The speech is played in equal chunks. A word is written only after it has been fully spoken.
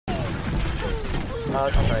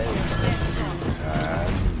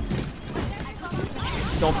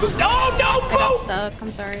Don't boot. No, don't boot! I got stuck.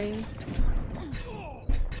 I'm sorry.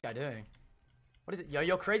 What are you doing? What is it?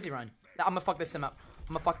 Yo, crazy run. I'm gonna fuck this sim up.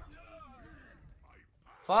 I'm gonna fuck.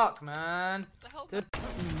 Fuck, man. Dude.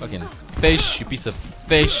 Fucking fish, you piece of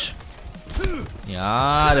fish.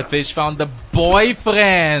 Yeah, the fish found the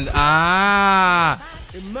boyfriend. Ah,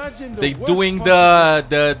 they doing the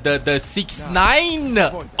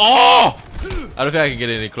 6-9. Oh, I don't think I can get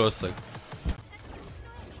any closer.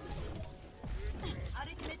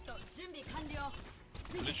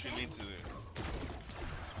 Literally need to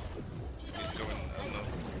go in. I don't know.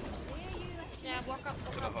 Yeah, walk up.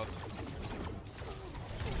 Get a hot.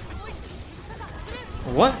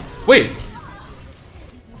 What? Wait.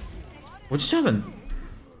 What just happened?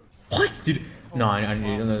 What? Dude. No, I don't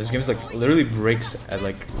know. This game is like literally breaks at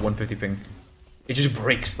like 150 ping. It just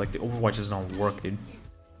breaks. Like the Overwatch does not work, dude.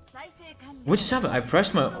 What just happened? I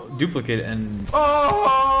pressed my duplicate and.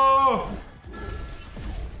 Oh!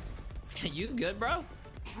 You good, bro?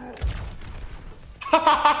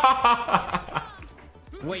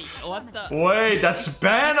 Wait, what the? Wait, that's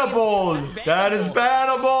bannable. That is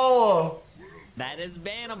bannable. That is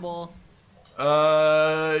bannable.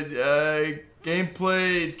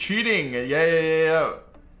 Gameplay cheating. Yeah.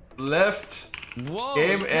 Left Whoa,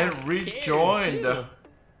 game and rejoined.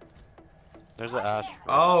 There's an Ash.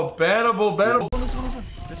 Oh, bannable.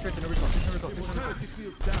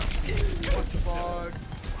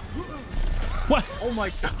 What? Oh my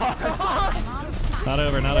god. Not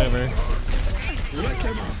over, not over.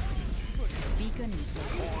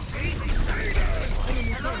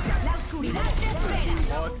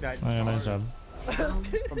 Oh, nice job.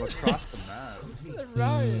 From across the map.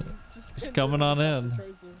 Right. Just coming on in.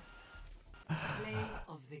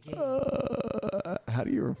 How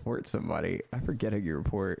do you report somebody? I forget how you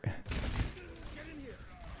report.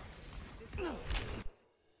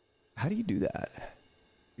 How do you do that?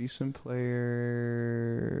 Recent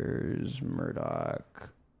players,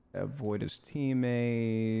 Murdoch, avoid his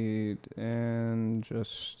teammate, and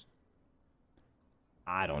just,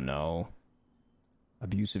 I don't know,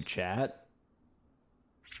 abusive chat?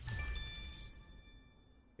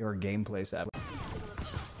 Your gameplay set.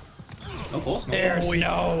 There's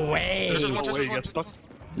no way.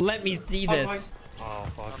 Let me see this. Oh,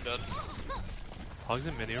 fuck. I'm dead. Hog's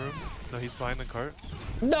in mini room. No, he's behind the cart.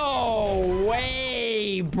 No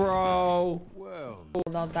way, bro. Whoa.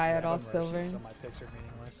 Don't die at all, Silver. So my picks are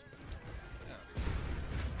meaningless.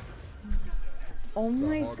 Oh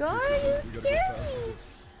my god, you scared me.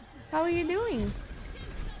 How are you doing?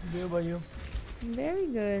 Good about you. Very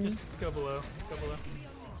good. Just go below. Go below.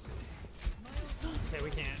 Okay,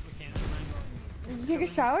 we can't. Did you take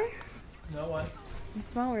a shower? No one. You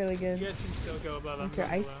smell really good. You guys can still go above. With your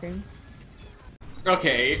ice cream.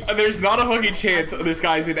 Okay, there's not a fucking chance this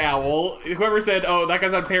guy's an owl. Whoever said, oh, that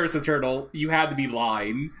guy's on Paris Eternal, you had to be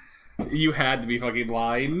lying. You had to be fucking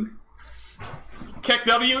lying. Keck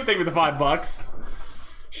W, thank you for the $5.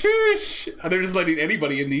 Sheesh. They're just letting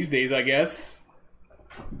anybody in these days, I guess.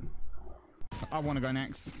 I want to go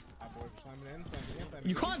next.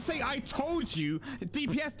 You can't say I told you the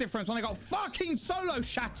DPS difference when I got fucking solo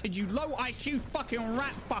shattered, you low IQ fucking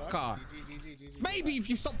rat fucker. Maybe if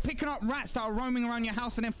you stop picking up rats that are roaming around your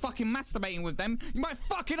house and then fucking masturbating with them, you might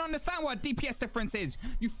fucking understand what a DPS difference is.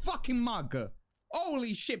 You fucking mug.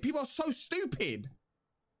 Holy shit, people are so stupid.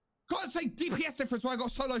 Can't say DPS difference when I got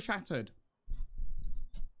solo shattered.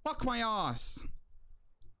 Fuck my ass.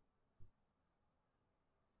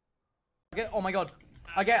 Okay, oh my god.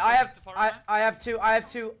 Okay, I have two. I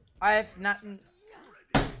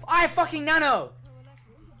have fucking nano.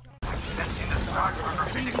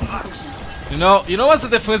 You know what's the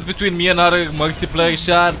difference between me and other multiplayer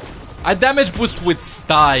chat? I damage boost with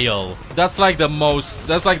style. That's like the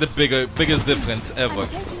biggest difference ever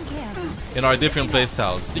in our different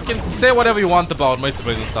playstyles. You can say whatever you want about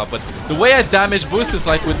multiplayer and stuff, but the way I damage boost is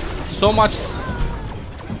like with so much.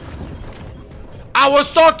 I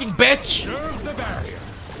was talking, bitch.